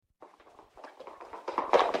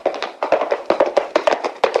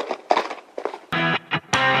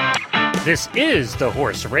This is the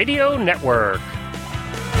Horse Radio Network.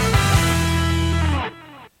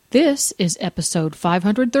 This is episode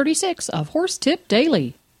 536 of Horse Tip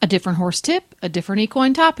Daily. A different horse tip, a different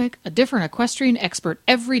equine topic, a different equestrian expert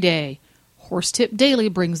every day. Horse Tip Daily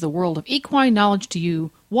brings the world of equine knowledge to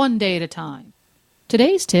you one day at a time.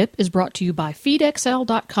 Today's tip is brought to you by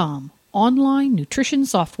feedxl.com, online nutrition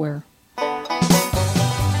software.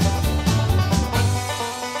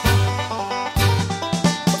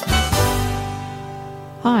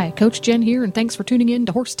 Hi, Coach Jenn here, and thanks for tuning in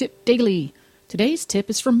to Horse Tip Daily. Today's tip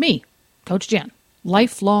is from me, Coach Jenn,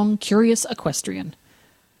 lifelong curious equestrian.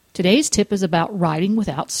 Today's tip is about riding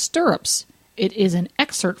without stirrups. It is an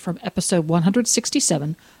excerpt from episode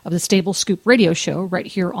 167 of the Stable Scoop radio show right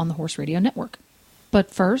here on the Horse Radio Network.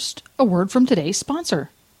 But first, a word from today's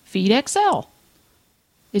sponsor, FeedXL.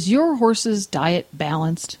 Is your horse's diet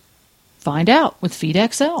balanced? Find out with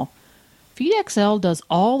FeedXL. FeedXL does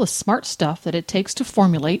all the smart stuff that it takes to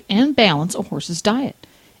formulate and balance a horse's diet.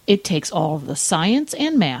 It takes all of the science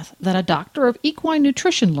and math that a doctor of equine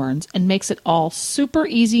nutrition learns and makes it all super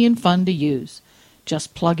easy and fun to use.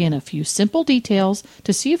 Just plug in a few simple details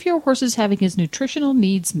to see if your horse is having his nutritional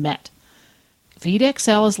needs met.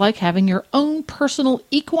 FeedXL is like having your own personal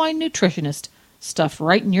equine nutritionist stuffed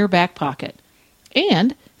right in your back pocket.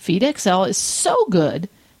 And FeedXL is so good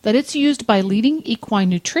that it's used by leading equine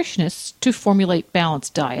nutritionists to formulate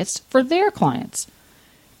balanced diets for their clients.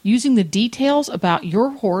 Using the details about your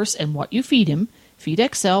horse and what you feed him,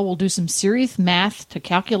 FeedXL will do some serious math to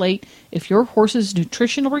calculate if your horse's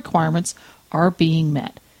nutritional requirements are being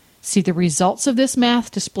met. See the results of this math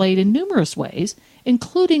displayed in numerous ways,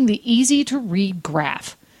 including the easy-to-read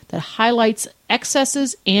graph that highlights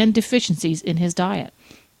excesses and deficiencies in his diet.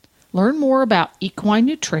 Learn more about equine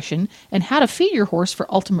nutrition and how to feed your horse for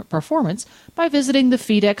ultimate performance by visiting the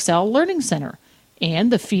FeedXL Learning Center and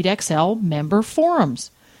the FeedXL member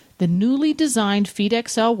forums. The newly designed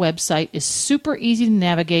FeedXL website is super easy to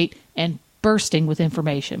navigate and bursting with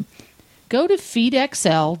information. Go to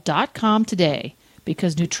feedxl.com today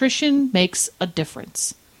because nutrition makes a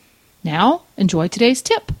difference. Now, enjoy today's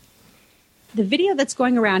tip. The video that's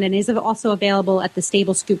going around and is also available at the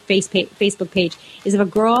Stable Scoop Facebook page is of a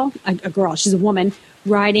girl, she's a woman,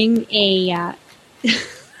 riding a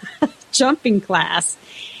jumping class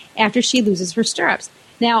after she loses her stirrups.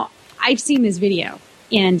 Now, I've seen this video,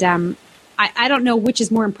 and I don't know which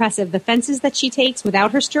is more impressive, the fences that she takes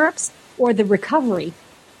without her stirrups or the recovery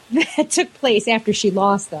that took place after she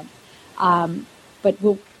lost them. But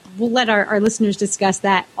we'll let our listeners discuss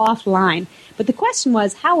that offline. But the question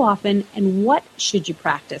was, how often and what should you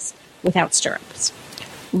practice without stirrups?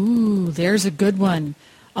 Ooh, there's a good one.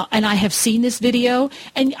 And I have seen this video,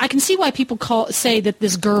 and I can see why people say that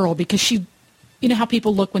this girl, because she, you know how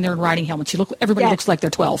people look when they're in riding helmets. Everybody looks like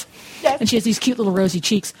they're 12. Yes. And she has these cute little rosy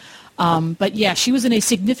cheeks. But yeah, she was in a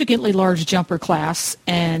significantly large jumper class,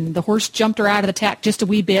 and the horse jumped her out of the tack just a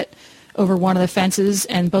wee bit over one of the fences,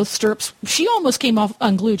 and both stirrups, she almost came off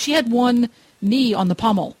unglued. She had one knee on the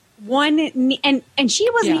pommel. One knee, and she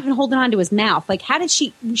wasn't even holding on to his mouth. Like, how did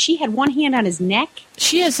she had one hand on his neck?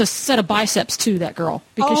 She has a set of biceps, too, that girl,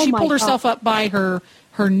 because she pulled herself up by her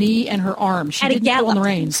knee and her arm. She didn't pull on the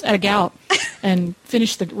reins at a gallop and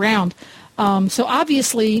finished the round. So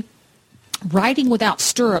obviously, riding without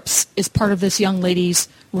stirrups is part of this young lady's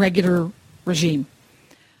regular regime.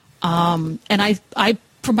 And I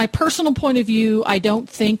from my personal point of view, I don't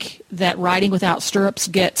think that riding without stirrups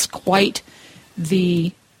gets quite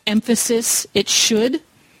the emphasis it should.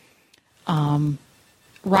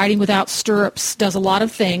 Riding without stirrups does a lot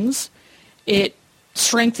of things. It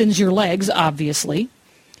strengthens your legs, obviously.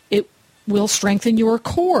 It will strengthen your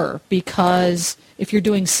core because if you're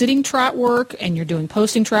doing sitting trot work and you're doing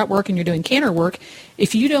posting trot work and you're doing canter work,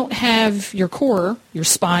 if you don't have your core, your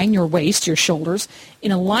spine, your waist, your shoulders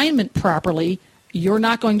in alignment properly, you're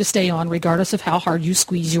not going to stay on regardless of how hard you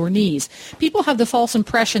squeeze your knees. People have the false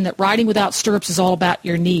impression that riding without stirrups is all about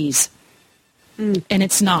your knees, and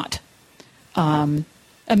it's not.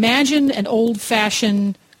 Imagine an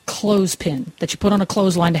old-fashioned clothespin that you put on a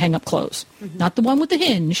clothesline to hang up clothes. Mm-hmm. Not the one with the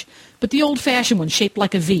hinge, but the old-fashioned one shaped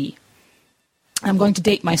like a V. I'm going to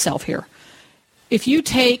date myself here. If you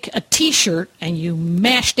take a T-shirt and you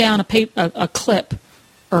mash down a clip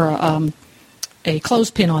or a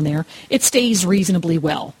clothespin on there, it stays reasonably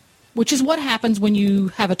well, which is what happens when you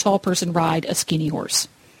have a tall person ride a skinny horse.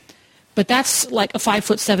 But that's like a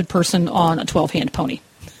 5'7" person on a 12-hand pony.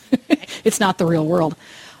 It's not the real world.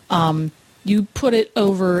 You put it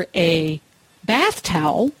over a bath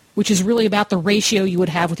towel, which is really about the ratio you would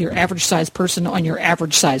have with your average-sized person on your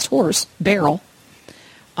average-sized horse, barrel.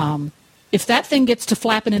 if that thing gets to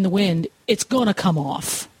flapping in the wind, it's going to come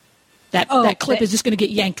off. That clip is just going to get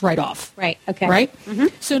yanked right off. Right, okay. Right? Mm-hmm.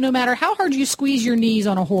 So no matter how hard you squeeze your knees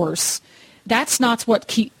on a horse, that's not what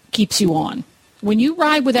keeps you on. When you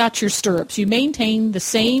ride without your stirrups, you maintain the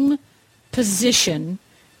same position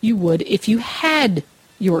you would if you had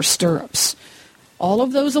your stirrups. All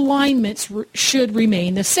of those alignments should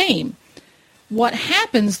remain the same. What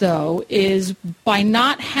happens, though, is by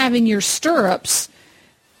not having your stirrups,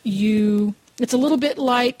 it's a little bit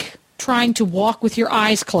like trying to walk with your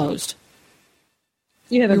eyes closed.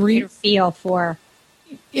 You have a greater feel for...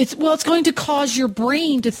 It's going to cause your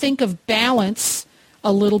brain to think of balance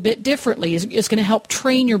a little bit differently. It's going to help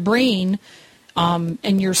train your brain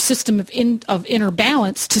and your system of inner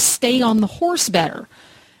balance to stay on the horse better.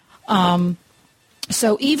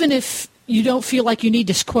 So even if you don't feel like you need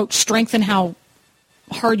to, quote, strengthen how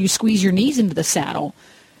hard you squeeze your knees into the saddle,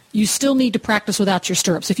 you still need to practice without your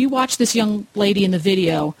stirrups. If you watch this young lady in the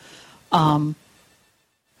video,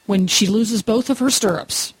 when she loses both of her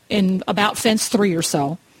stirrups in about fence 3 or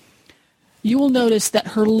so, you will notice that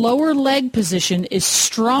her lower leg position is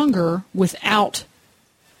stronger without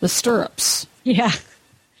the stirrups. Yeah.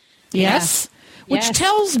 Yes? Yeah. Which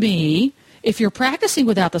tells me if you're practicing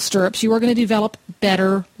without the stirrups, you are going to develop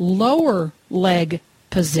better lower leg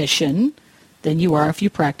position than you are if you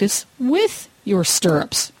practice with your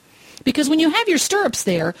stirrups. Because when you have your stirrups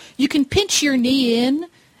there, you can pinch your knee in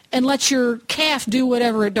and let your calf do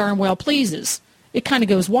whatever it darn well pleases. It kind of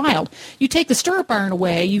goes wild. You take the stirrup iron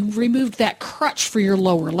away, you removed that crutch for your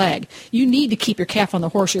lower leg. You need to keep your calf on the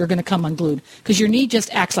horse or you're going to come unglued because your knee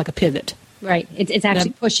just acts like a pivot. Right. It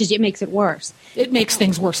actually pushes you. It makes it worse. It makes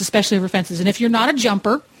things worse, especially over fences. And if you're not a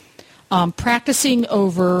jumper, practicing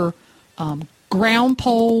over ground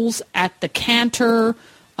poles at the canter,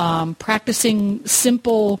 practicing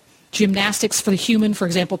simple gymnastics for the human, for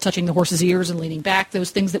example, touching the horse's ears and leaning back, those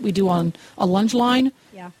things that we do on a lunge line.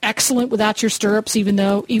 Yeah. Excellent without your stirrups,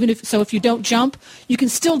 if you don't jump, you can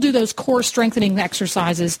still do those core strengthening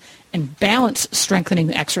exercises and balance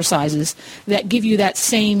strengthening exercises that give you that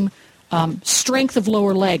same strength of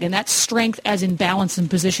lower leg, and that's strength as in balance and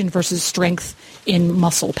position versus strength in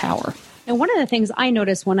muscle power. And one of the things I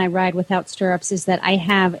notice when I ride without stirrups is that I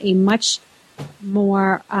have a much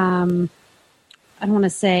more, I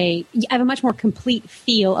have a much more complete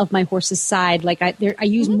feel of my horse's side. Like I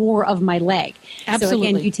use more of my leg. Absolutely. So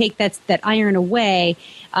again, you take that iron away,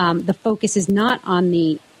 the focus is not on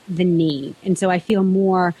the knee. And so I feel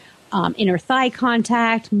more inner thigh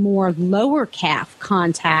contact, more lower calf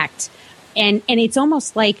contact. And it's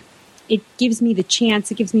almost like it gives me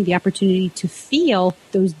the opportunity to feel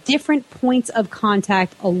those different points of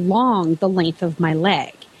contact along the length of my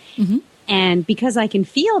leg. Mm-hmm. And because I can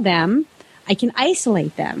feel them, I can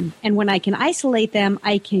isolate them. And when I can isolate them,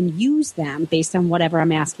 I can use them based on whatever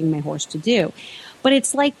I'm asking my horse to do. But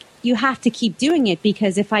it's like you have to keep doing it,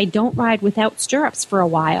 because if I don't ride without stirrups for a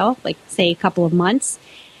while, like say a couple of months,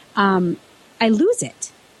 I lose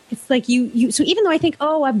it. It's like so even though I think,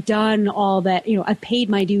 I've done all that, I've paid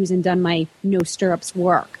my dues and done my no stirrups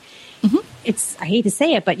work. Mm-hmm. I hate to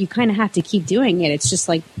say it, but you kind of have to keep doing it. It's just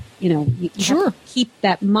like, you Sure. have to keep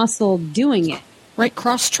that muscle doing it. Right,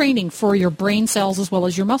 cross-training for your brain cells as well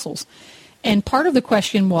as your muscles. And part of the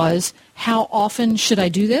question was, how often should I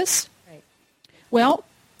do this? Right. Well,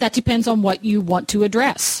 that depends on what you want to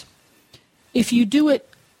address. If you do it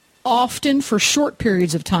often for short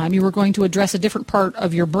periods of time, you are going to address a different part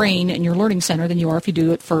of your brain and your learning center than you are if you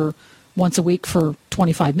do it for once a week for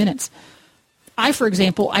 25 minutes. For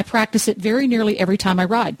example, I practice it very nearly every time I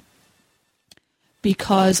ride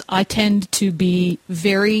because I tend to be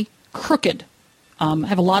very crooked. I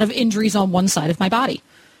have a lot of injuries on one side of my body,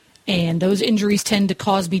 and those injuries tend to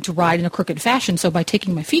cause me to ride in a crooked fashion. So by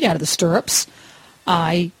taking my feet out of the stirrups,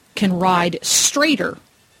 I can ride straighter.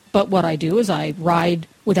 But what I do is I ride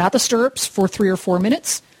without the stirrups for 3 or 4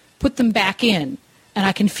 minutes, put them back in, and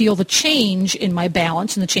I can feel the change in my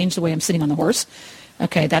balance and the change the way I'm sitting on the horse.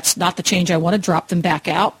 Okay, that's not the change I want to. Drop them back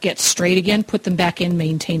out, get straight again, put them back in,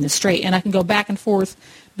 maintain the straight. And I can go back and forth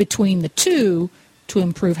between the two to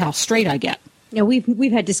improve how straight I get.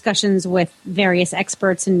 We've had discussions with various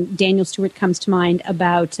experts, and Daniel Stewart comes to mind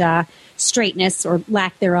about straightness or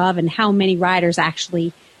lack thereof, and how many riders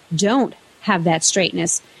actually don't have that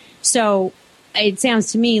straightness. So it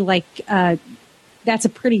sounds to me like that's a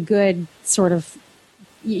pretty good sort of,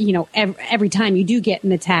 every time you do get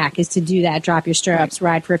an attack is to do that, drop your stirrups,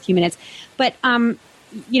 ride for a few minutes. But,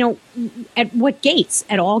 at what gaits?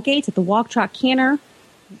 At all gaits? At the walk, trot, canter?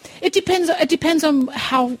 It depends on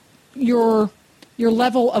how your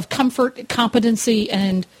level of comfort, competency,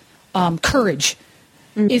 and courage.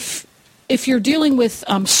 Mm. if you're dealing with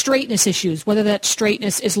straightness issues, whether that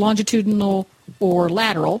straightness is longitudinal or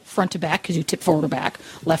lateral, front to back, because you tip forward or back,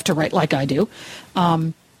 left to right like I do,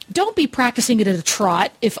 don't be practicing it at a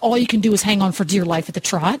trot if all you can do is hang on for dear life at the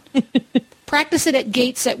trot. Practice it at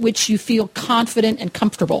gaits at which you feel confident and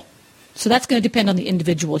comfortable. So that's going to depend on the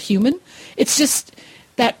individual human. It's just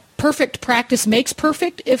that perfect practice makes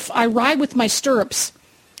perfect. If I ride with my stirrups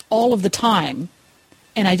all of the time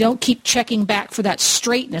and I don't keep checking back for that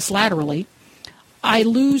straightness laterally, I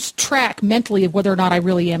lose track mentally of whether or not I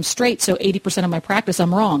really am straight. So 80% of my practice,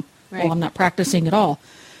 I'm wrong. Right. Well, I'm not practicing at all.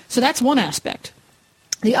 So that's one aspect.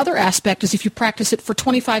 The other aspect is if you practice it for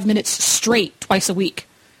 25 minutes straight twice a week.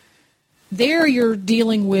 There you're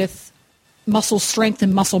dealing with muscle strength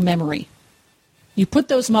and muscle memory. You put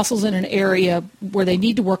those muscles in an area where they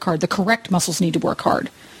need to work hard. The correct muscles need to work hard.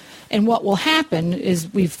 And what will happen is,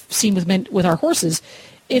 we've seen with our horses,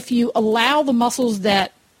 if you allow the muscles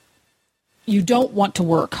that you don't want to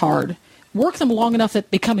work hard, work them long enough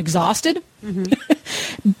that they become exhausted,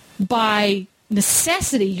 by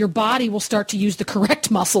necessity, your body will start to use the correct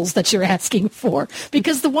muscles that you're asking for,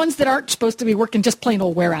 because the ones that aren't supposed to be working just plain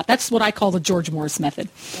old wear out. That's what I call the George Morris method.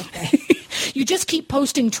 Okay. You just keep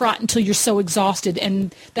posting trot until you're so exhausted,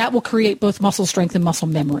 and that will create both muscle strength and muscle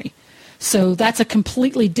memory. So that's a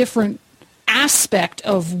completely different aspect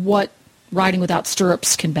of what riding without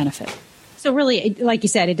stirrups can benefit. So really, like you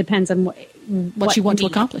said, it depends on what you want to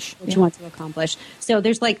accomplish. What you want to accomplish. So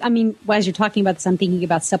there's as you're talking about this, I'm thinking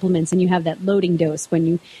about supplements, and you have that loading dose when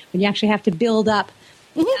you actually have to build up,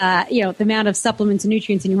 the amount of supplements and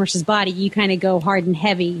nutrients in your horse's body. You kind of go hard and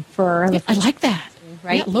heavy for. I like that.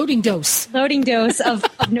 Right, yeah, loading dose of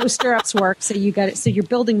no stirrups work. So you got it. So you're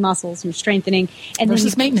building muscles, you're strengthening, and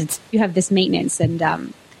versus then maintenance. You have this maintenance, and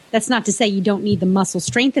that's not to say you don't need the muscle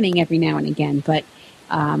strengthening every now and again, but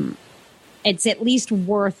it's at least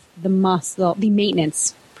worth the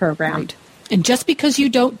maintenance program. Right. And just because you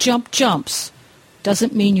don't jump jumps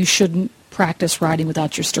doesn't mean you shouldn't practice riding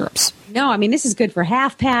without your stirrups. No, I mean, this is good for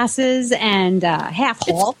half passes and half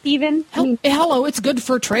halt even. Hello, it's good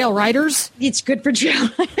for trail riders. It's good for trail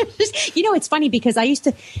riders. It's funny because I used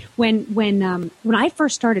to, when I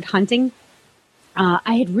first started hunting,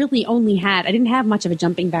 I had really only I didn't have much of a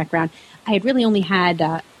jumping background. I had really only had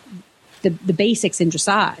the basics in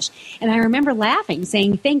dressage. And I remember laughing,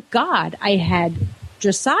 saying, thank God I had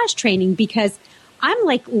dressage training, because I'm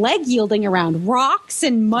like leg yielding around rocks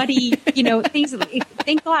and muddy, things.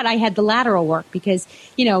 Thank God I had the lateral work, because,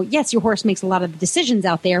 yes, your horse makes a lot of the decisions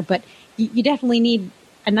out there, but you definitely need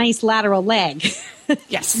a nice lateral leg.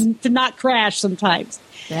 Yes. To not crash sometimes.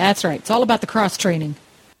 That's right. It's all about the cross training.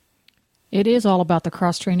 It is all about the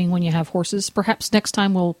cross training when you have horses. Perhaps next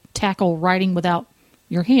time we'll tackle riding without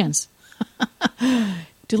your hands.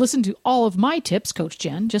 To listen to all of my tips, Coach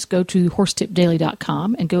Jenn, just go to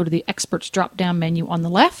horsetipdaily.com and go to the experts drop-down menu on the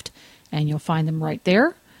left, and you'll find them right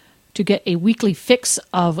there. To get a weekly fix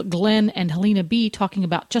of Glenn and Helena B talking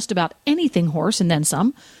about just about anything horse and then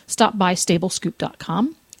some, stop by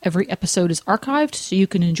stablescoop.com. Every episode is archived, so you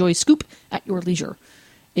can enjoy Scoop at your leisure.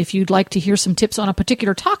 If you'd like to hear some tips on a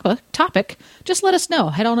particular topic, just let us know.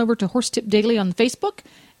 Head on over to Horse Tip Daily on Facebook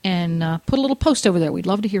and put a little post over there. We'd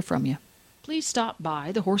love to hear from you. Please stop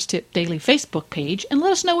by the Horse Tip Daily Facebook page and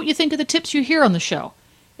let us know what you think of the tips you hear on the show.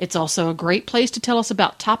 It's also a great place to tell us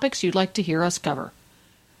about topics you'd like to hear us cover.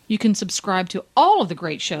 You can subscribe to all of the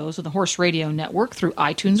great shows on the Horse Radio Network through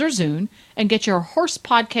iTunes or Zune and get your horse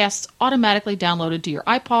podcasts automatically downloaded to your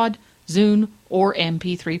iPod, Zune, or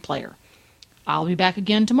MP3 player. I'll be back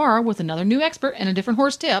again tomorrow with another new expert and a different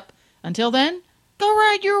horse tip. Until then, go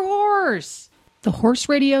ride your horse! The Horse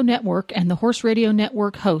Radio Network and the Horse Radio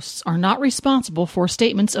Network hosts are not responsible for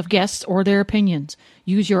statements of guests or their opinions.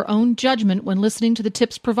 Use your own judgment when listening to the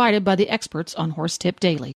tips provided by the experts on Horse Tip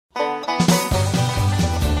Daily.